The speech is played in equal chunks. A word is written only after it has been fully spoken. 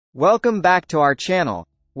Welcome back to our channel,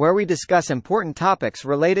 where we discuss important topics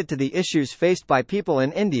related to the issues faced by people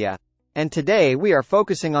in India, and today we are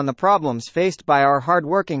focusing on the problems faced by our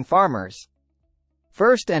hardworking farmers.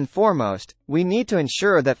 First and foremost, we need to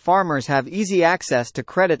ensure that farmers have easy access to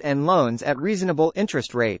credit and loans at reasonable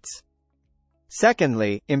interest rates.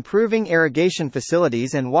 Secondly, improving irrigation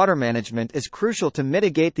facilities and water management is crucial to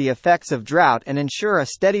mitigate the effects of drought and ensure a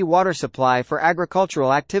steady water supply for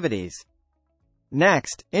agricultural activities.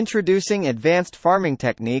 Next, introducing advanced farming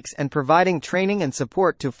techniques and providing training and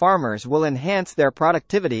support to farmers will enhance their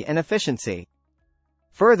productivity and efficiency.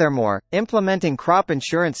 Furthermore, implementing crop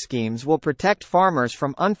insurance schemes will protect farmers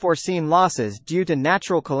from unforeseen losses due to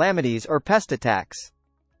natural calamities or pest attacks.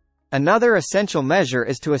 Another essential measure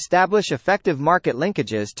is to establish effective market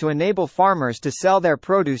linkages to enable farmers to sell their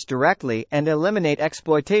produce directly and eliminate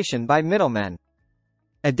exploitation by middlemen.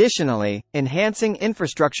 Additionally, enhancing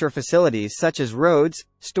infrastructure facilities such as roads,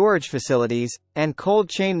 storage facilities, and cold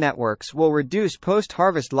chain networks will reduce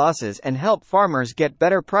post-harvest losses and help farmers get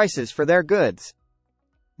better prices for their goods.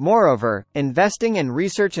 Moreover, investing in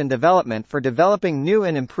research and development for developing new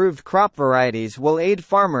and improved crop varieties will aid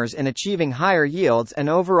farmers in achieving higher yields and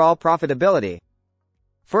overall profitability.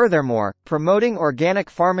 Furthermore, promoting organic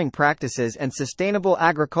farming practices and sustainable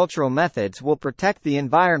agricultural methods will protect the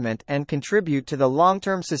environment and contribute to the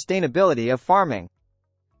long-term sustainability of farming.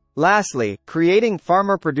 Lastly, creating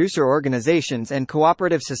farmer-producer organizations and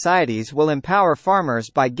cooperative societies will empower farmers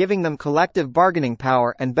by giving them collective bargaining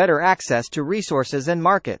power and better access to resources and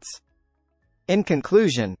markets. In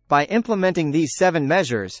conclusion, by implementing these 7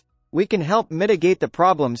 measures, we can help mitigate the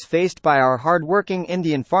problems faced by our hardworking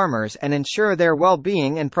Indian farmers and ensure their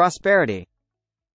well-being and prosperity.